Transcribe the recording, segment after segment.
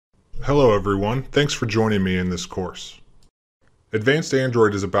Hello everyone, thanks for joining me in this course. Advanced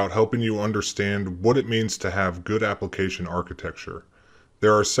Android is about helping you understand what it means to have good application architecture.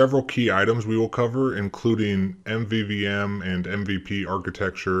 There are several key items we will cover, including MVVM and MVP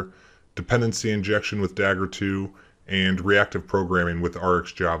architecture, dependency injection with Dagger 2, and reactive programming with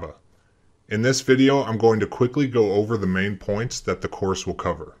RxJava. In this video, I'm going to quickly go over the main points that the course will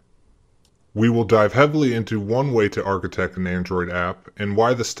cover. We will dive heavily into one way to architect an Android app and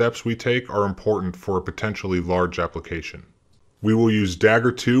why the steps we take are important for a potentially large application. We will use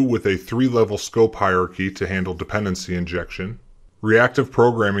Dagger 2 with a 3-level scope hierarchy to handle dependency injection. Reactive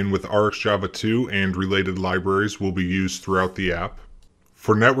programming with RxJava 2 and related libraries will be used throughout the app.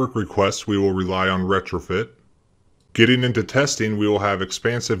 For network requests, we will rely on retrofit. Getting into testing, we will have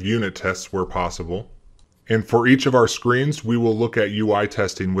expansive unit tests where possible. And for each of our screens, we will look at UI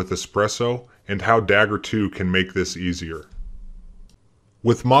testing with Espresso and how Dagger 2 can make this easier.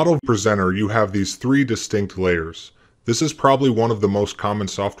 With Model Presenter, you have these 3 distinct layers. This is probably one of the most common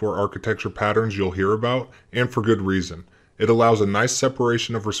software architecture patterns you'll hear about, and for good reason. It allows a nice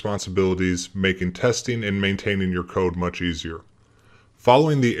separation of responsibilities, making testing and maintaining your code much easier.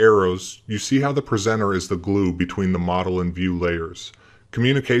 Following the arrows, you see how the presenter is the glue between the model and view layers.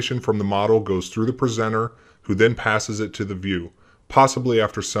 Communication from the model goes through the presenter, who then passes it to the view, possibly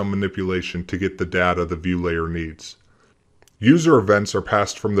after some manipulation to get the data the view layer needs. User events are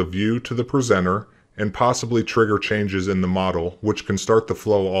passed from the view to the presenter and possibly trigger changes in the model, which can start the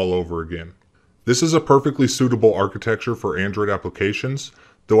flow all over again. This is a perfectly suitable architecture for Android applications,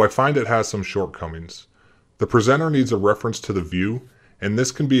 though I find it has some shortcomings. The presenter needs a reference to the view, and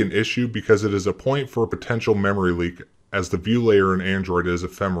this can be an issue because it is a point for a potential memory leak. As the view layer in Android is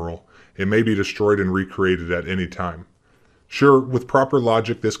ephemeral, it may be destroyed and recreated at any time. Sure, with proper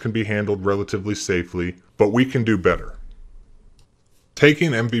logic this can be handled relatively safely, but we can do better.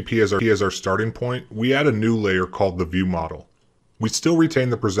 Taking MVP as our starting point, we add a new layer called the view model. We still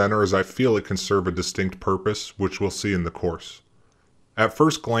retain the presenter as I feel it can serve a distinct purpose, which we'll see in the course. At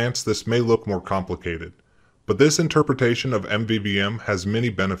first glance, this may look more complicated, but this interpretation of MVVM has many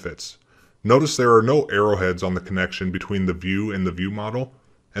benefits. Notice there are no arrowheads on the connection between the view and the view model,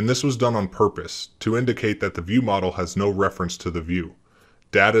 and this was done on purpose to indicate that the view model has no reference to the view.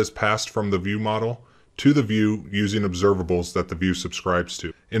 Data is passed from the view model to the view using observables that the view subscribes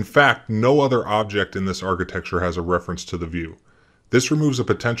to. In fact, no other object in this architecture has a reference to the view. This removes a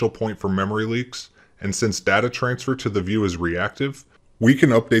potential point for memory leaks, and since data transfer to the view is reactive, we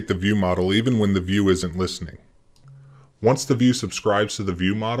can update the view model even when the view isn't listening. Once the view subscribes to the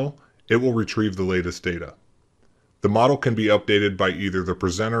view model, it will retrieve the latest data. The model can be updated by either the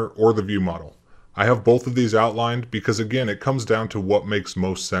presenter or the view model. I have both of these outlined because again it comes down to what makes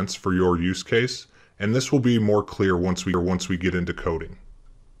most sense for your use case, and this will be more clear once we get into coding.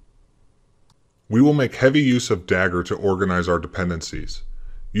 We will make heavy use of Dagger to organize our dependencies.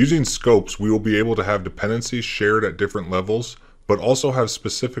 Using scopes, we will be able to have dependencies shared at different levels, but also have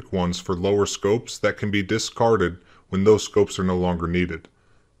specific ones for lower scopes that can be discarded when those scopes are no longer needed.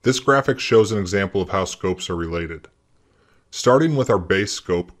 This graphic shows an example of how scopes are related. Starting with our base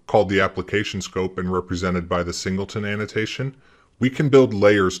scope, called the application scope and represented by the singleton annotation, we can build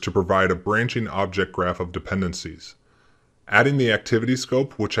layers to provide a branching object graph of dependencies. Adding the activity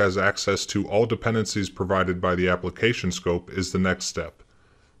scope, which has access to all dependencies provided by the application scope, is the next step.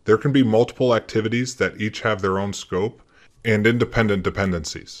 There can be multiple activities that each have their own scope and independent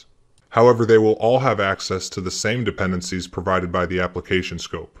dependencies. However, they will all have access to the same dependencies provided by the application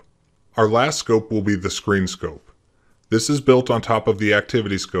scope. Our last scope will be the screen scope. This is built on top of the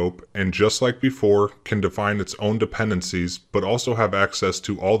activity scope and just like before can define its own dependencies but also have access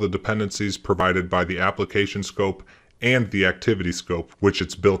to all the dependencies provided by the application scope and the activity scope which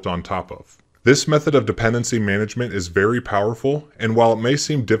it's built on top of. This method of dependency management is very powerful, and while it may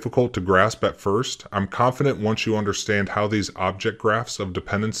seem difficult to grasp at first, I'm confident once you understand how these object graphs of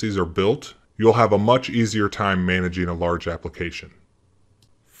dependencies are built, you'll have a much easier time managing a large application.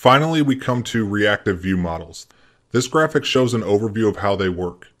 Finally, we come to reactive view models. This graphic shows an overview of how they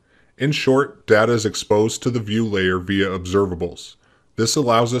work. In short, data is exposed to the view layer via observables. This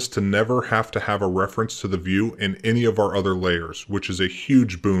allows us to never have to have a reference to the view in any of our other layers, which is a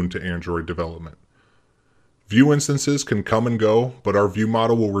huge boon to Android development. View instances can come and go, but our view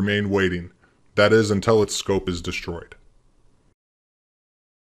model will remain waiting. That is, until its scope is destroyed.